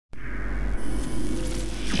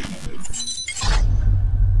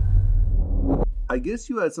guess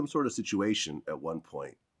you had some sort of situation at one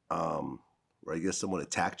point, where I guess someone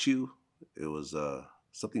attacked you. It was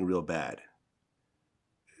something real bad.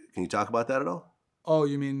 Can you talk about that at all? Oh,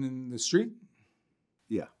 you mean in the street?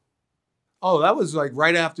 Yeah. Oh, that was like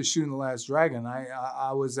right after shooting The Last Dragon.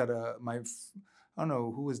 I was at I don't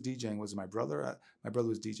know who was DJing. Was it my brother? My brother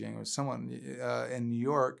was DJing, or someone in New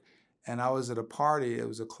York, and I was at a party. It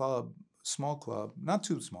was a club, small club, not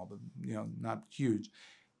too small, but not huge.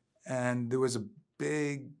 And there was a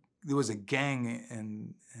gang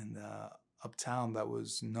in uptown that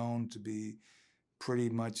was known to be pretty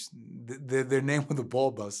much their name were the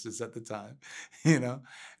Ball Busters at the time, you know,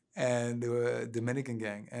 and they were a Dominican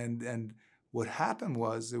gang. And what happened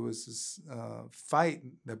was there was this fight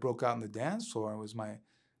that broke out on the dance floor. And it was my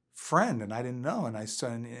friend, and I didn't know. And I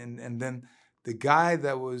started, and then the guy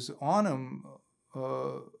that was on him,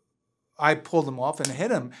 I pulled him off and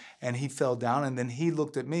hit him, and he fell down. And then he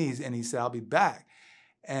looked at me and he said, "I'll be back."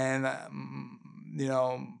 And I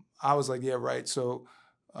was like, "Yeah, right." So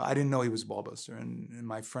I didn't know he was a ball buster, and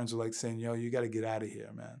my friends were like saying, "Yo, you got to get out of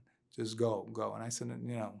here, man. Just go." And I said,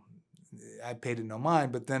 I paid it no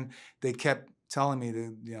mind, but then they kept telling me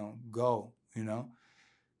to, go,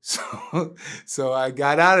 So I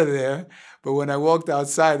got out of there, but when I walked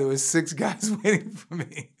outside, there was 6 guys waiting for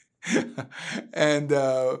me. And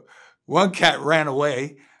one cat ran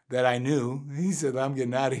away that I knew. He said, "I'm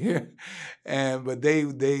getting out of here." But they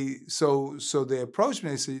approached me.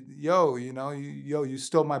 They said, "Yo, you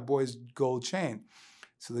stole my boy's gold chain."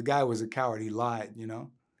 So the guy was a coward. He lied,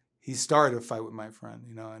 He started a fight with my friend,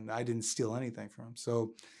 and I didn't steal anything from him.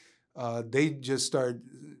 So they just started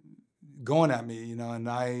going at me, and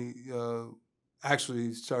I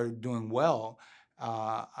actually started doing well.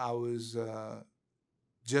 I was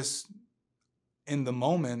just in the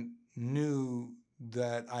moment knew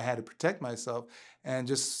that I had to protect myself, and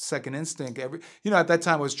just second instinct. At that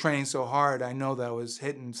time I was training so hard. I know that I was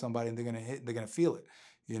hitting somebody, and they're gonna feel it,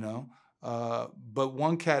 But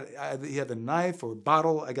one cat, he had a knife or a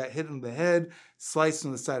bottle. I got hit in the head, sliced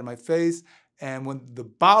on the side of my face, and when the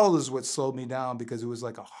bottle is what slowed me down, because it was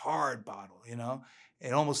like a hard bottle,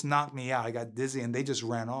 It almost knocked me out. I got dizzy, and they just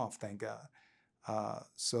ran off. Thank God.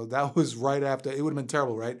 So that was right after. It would have been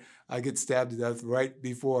terrible, right? I get stabbed to death right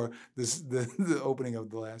before the opening of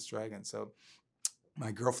The Last Dragon. So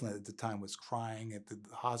my girlfriend at the time was crying at the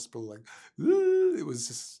hospital, like, "Ooh." It was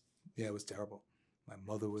just, yeah, it was terrible. My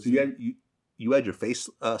mother was. So you had your face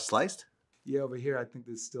sliced? Yeah, over here I think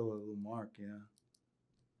there's still a little mark. Yeah.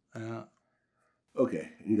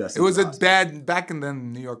 Okay, you got. It was a bad back, and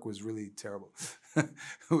then New York was really terrible.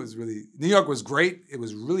 New York was great. It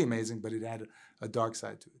was really amazing, but it had a dark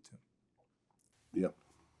side to it too. Yep.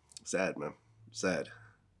 Sad, man. Sad.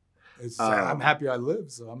 It's sad. I'm happy I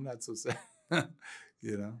live, so I'm not so sad.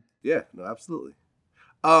 Yeah, no, absolutely.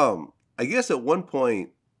 I guess at one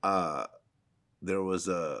point there was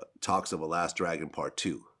talks of a Last Dragon Part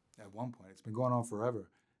 2. At one point. It's been going on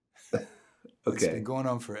forever. Okay. It's been going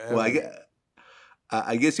on forever. Well,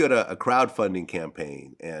 I guess you had a crowdfunding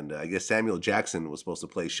campaign, and I guess Samuel Jackson was supposed to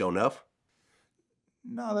play Sho'nuff.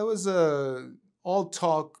 No, there was all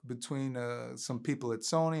talk between some people at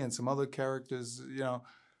Sony and some other characters.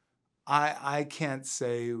 I can't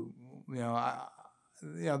say.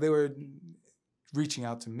 They were reaching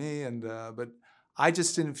out to me, but I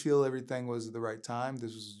just didn't feel everything was the right time.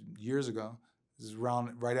 This was years ago. This is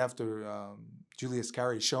around right after Julius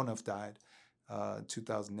Carry's Sho'nuff died,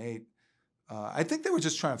 2008. I think they were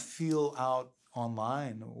just trying to feel out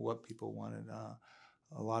online what people wanted.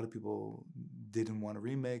 A lot of people didn't want a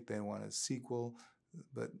remake. They want a sequel.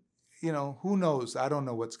 But, who knows? I don't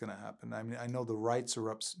know what's going to happen. I mean, I know the rights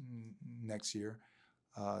are up next year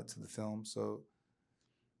to the film. So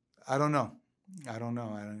I don't know.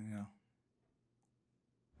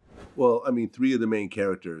 Well, I mean, 3 of the main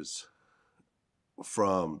characters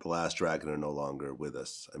from The Last Dragon are no longer with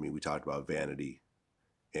us. I mean, we talked about Vanity,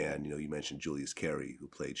 and, you mentioned Julius Carry, who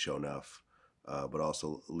played Sho'nuff, but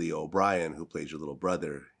also Leo O'Brien, who played your little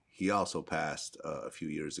brother. He also passed a few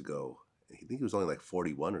years ago. I think he was only like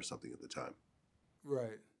 41 or something at the time.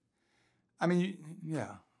 Right. I mean,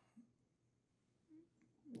 yeah.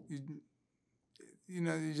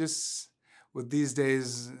 You just, with these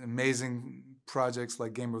days, amazing projects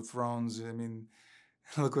like Game of Thrones, I mean,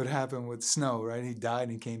 look what happened with Snow, right? He died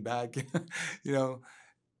and he came back.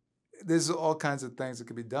 There's all kinds of things that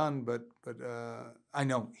could be done, but I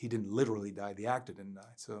know he didn't literally die. The actor didn't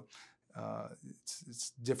die, so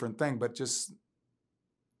it's a different thing. But just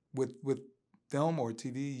with film or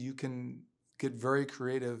TV, you can get very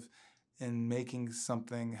creative in making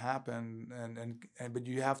something happen, and but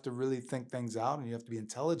you have to really think things out, and you have to be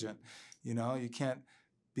intelligent. You know, you can't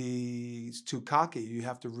be too cocky. You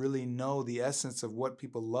have to really know the essence of what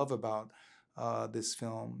people love about this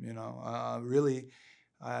film. You know, really,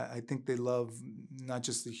 I think they love not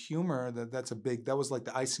just the humor. That was like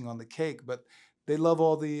the icing on the cake, but they love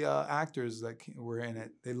all the actors that were in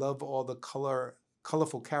it. They love all the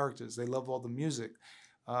colorful characters. They love all the music.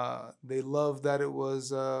 They love that it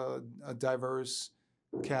was a diverse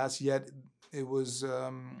cast, yet it was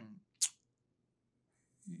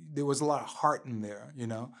there was a lot of heart in there.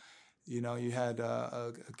 You had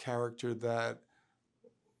a character that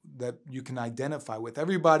you can identify with.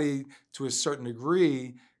 Everybody, to a certain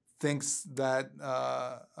degree, thinks that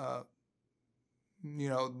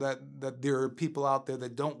that there are people out there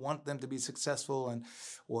that don't want them to be successful, and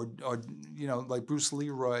or like Bruce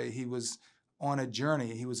Leroy, he was on a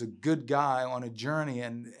journey. He was a good guy on a journey,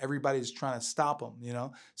 and everybody's trying to stop him.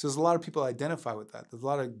 So there's a lot of people identify with that. There's a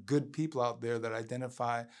lot of good people out there that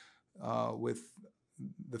identify with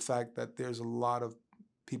the fact that there's a lot of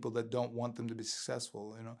people that don't want them to be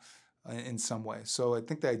successful, in some way. So I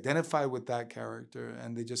think they identify with that character,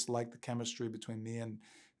 and they just like the chemistry between me and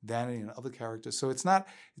Vanity and other characters. So it's a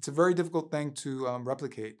very difficult thing to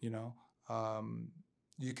replicate. You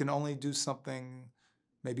can only do something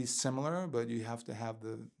maybe similar, but you have to have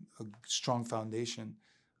a strong foundation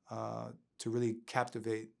to really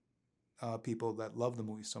captivate people that love the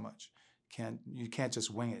movie so much. You can't just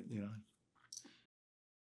wing it.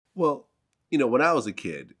 Well, when I was a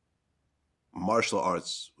kid, martial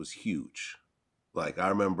arts was huge. Like, I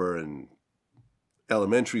remember in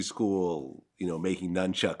elementary school, making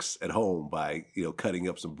nunchucks at home by, cutting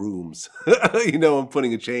up some brooms, and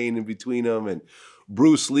putting a chain in between them. And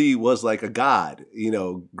Bruce Lee was like a god,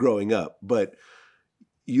 growing up. But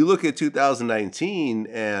you look at 2019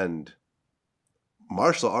 and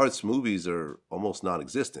martial arts movies are almost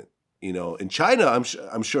non-existent. In China,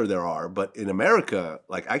 I'm sure there are, but in America,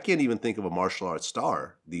 like, I can't even think of a martial arts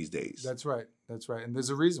star these days. That's right. And there's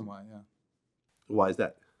a reason why, yeah. Why is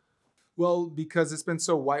that? Well, because it's been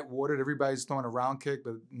so white-watered, everybody's throwing a round kick,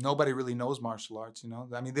 but nobody really knows martial arts,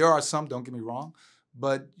 I mean, there are some, don't get me wrong,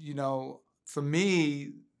 but, for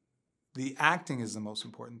me, the acting is the most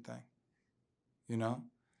important thing,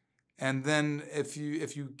 And then if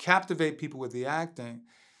you captivate people with the acting,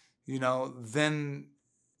 then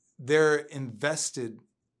they're invested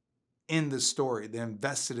in the story. They're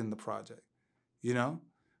invested in the project,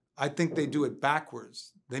 I think they do it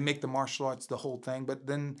backwards. They make the martial arts the whole thing, but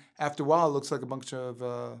then after a while, it looks like a bunch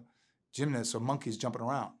of gymnasts or monkeys jumping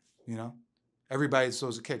around, Everybody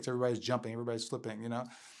throws a kicks, everybody's jumping, everybody's flipping,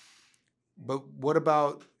 But what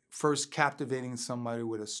about first captivating somebody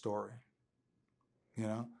with a story,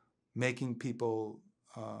 Making people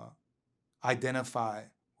identify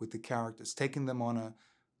with the characters, taking them on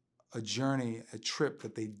a journey, a trip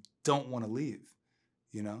that they don't want to leave,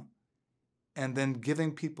 And then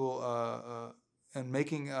giving people and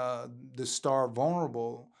making the star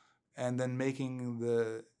vulnerable, and then making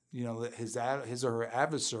his or her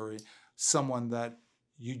adversary someone that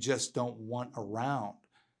you just don't want around,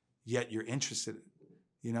 yet you're interested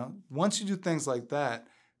in. Once you do things like that,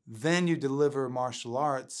 then you deliver martial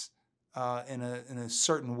arts in a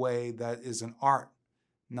certain way that is an art,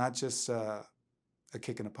 not just a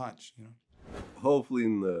kick and a punch. Hopefully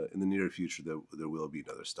in the near future there will be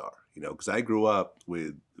another star, because I grew up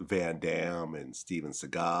with Van Damme and Steven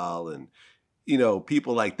Seagal and,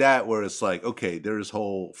 people like that, where it's like, okay, there's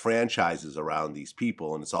whole franchises around these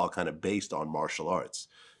people and it's all kind of based on martial arts.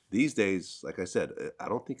 These days, like I said, I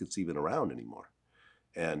don't think it's even around anymore.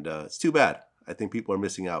 And it's too bad. I think people are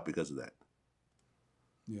missing out because of that.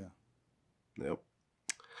 Yeah. Yep.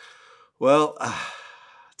 Well,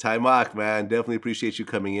 Taimak, man, definitely appreciate you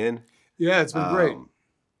coming in. Yeah, it's been great.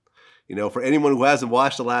 For anyone who hasn't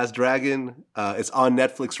watched The Last Dragon, it's on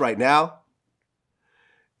Netflix right now.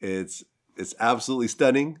 It's absolutely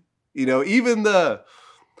stunning. Even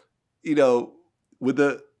with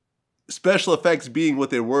the special effects being what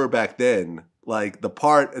they were back then, like the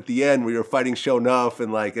part at the end where you're fighting Shonuff,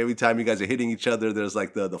 and like every time you guys are hitting each other, there's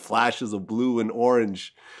like the flashes of blue and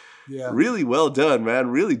orange. Yeah. Really well done, man.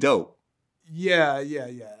 Really dope. Yeah.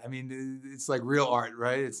 I mean, it's like real art,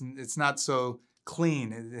 right? It's not so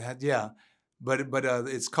clean. But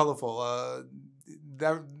it's colorful.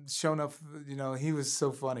 That Shonuff, he was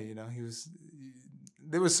so funny.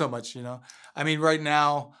 There was so much. I mean, right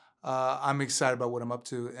now, I'm excited about what I'm up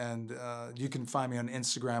to, and you can find me on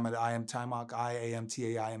Instagram at I am Taimak,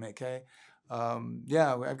 IAMTAIMAK.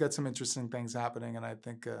 I've got some interesting things happening, and I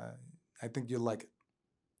think you'll like it.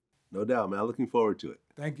 No doubt, man. Looking forward to it.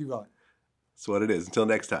 Thank you, Vlad. That's what it is. Until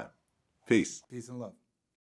next time. Peace. Peace and love.